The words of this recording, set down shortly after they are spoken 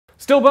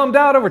Still bummed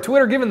out over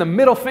Twitter giving the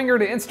middle finger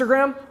to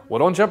Instagram? Well,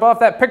 don't jump off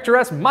that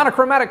picturesque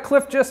monochromatic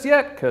cliff just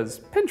yet,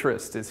 because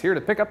Pinterest is here to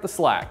pick up the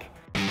slack.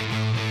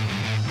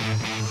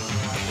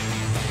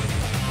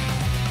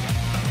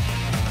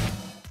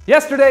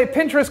 Yesterday,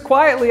 Pinterest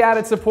quietly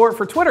added support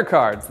for Twitter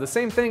cards, the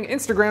same thing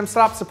Instagram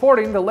stopped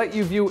supporting to let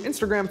you view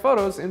Instagram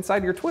photos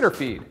inside your Twitter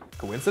feed.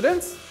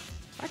 Coincidence?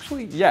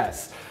 Actually,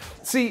 yes.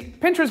 See,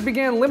 Pinterest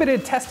began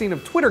limited testing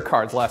of Twitter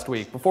cards last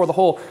week before the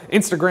whole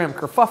Instagram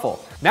kerfuffle.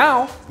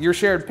 Now, your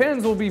shared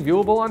pins will be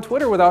viewable on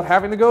Twitter without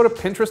having to go to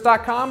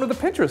Pinterest.com or the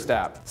Pinterest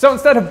app. So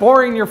instead of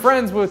boring your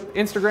friends with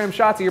Instagram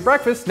shots of your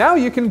breakfast, now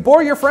you can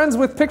bore your friends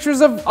with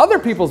pictures of other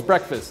people's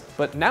breakfast.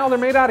 But now they're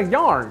made out of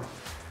yarn.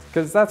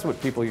 Because that's what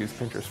people use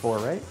Pinterest for,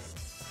 right?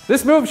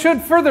 This move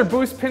should further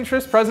boost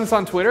Pinterest's presence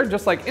on Twitter,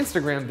 just like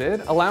Instagram did,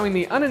 allowing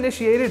the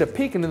uninitiated a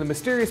peek into the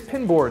mysterious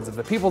pin boards of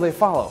the people they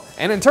follow.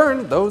 And in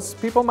turn, those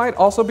people might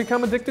also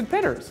become addicted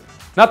pinners.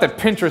 Not that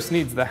Pinterest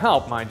needs the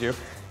help, mind you.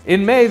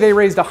 In May, they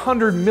raised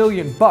 $100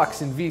 million in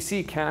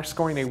VC cash,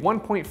 scoring a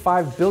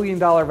 $1.5 billion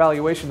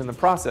valuation in the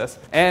process.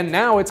 And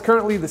now it's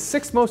currently the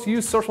 6th most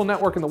used social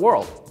network in the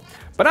world.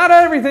 But not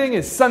everything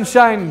is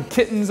sunshine and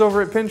kittens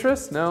over at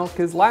Pinterest, no,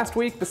 because last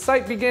week the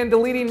site began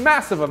deleting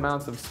massive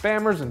amounts of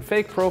spammers and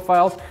fake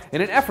profiles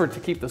in an effort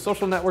to keep the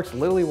social network's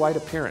lily-white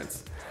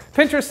appearance.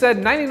 Pinterest said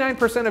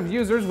 99% of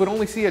users would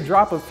only see a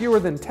drop of fewer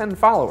than 10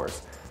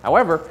 followers.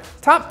 However,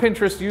 top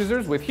Pinterest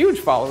users with huge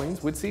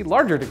followings would see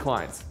larger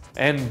declines.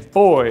 And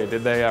boy,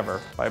 did they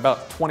ever, by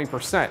about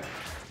 20%.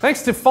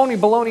 Thanks to phony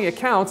baloney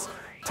accounts,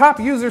 top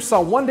users saw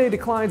one-day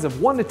declines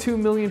of 1 to 2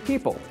 million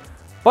people.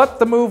 But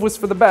the move was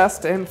for the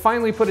best and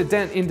finally put a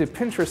dent into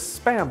Pinterest's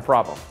spam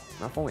problem.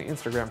 If only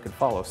Instagram could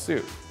follow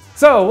suit.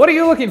 So, what are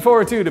you looking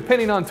forward to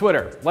pinning on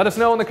Twitter? Let us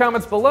know in the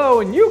comments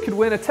below and you could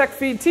win a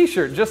TechFeed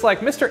t-shirt just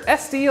like Mr.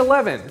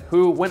 SD11,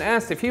 who, when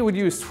asked if he would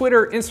use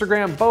Twitter,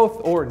 Instagram,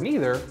 both, or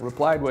neither,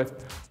 replied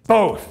with,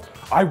 "Both.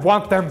 I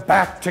want them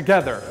back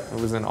together."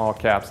 It was in all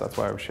caps, that's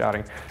why I was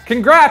shouting.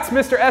 Congrats,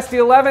 Mr.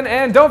 SD11,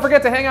 and don't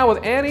forget to hang out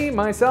with Annie,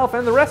 myself,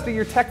 and the rest of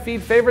your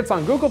TechFeed favorites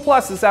on Google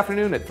Plus this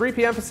afternoon at 3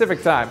 p.m.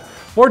 Pacific time.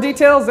 More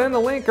details and the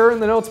link are in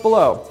the notes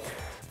below.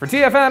 For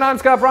TFN, I'm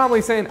Scott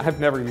Bromley saying I've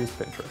never used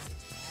Pinterest.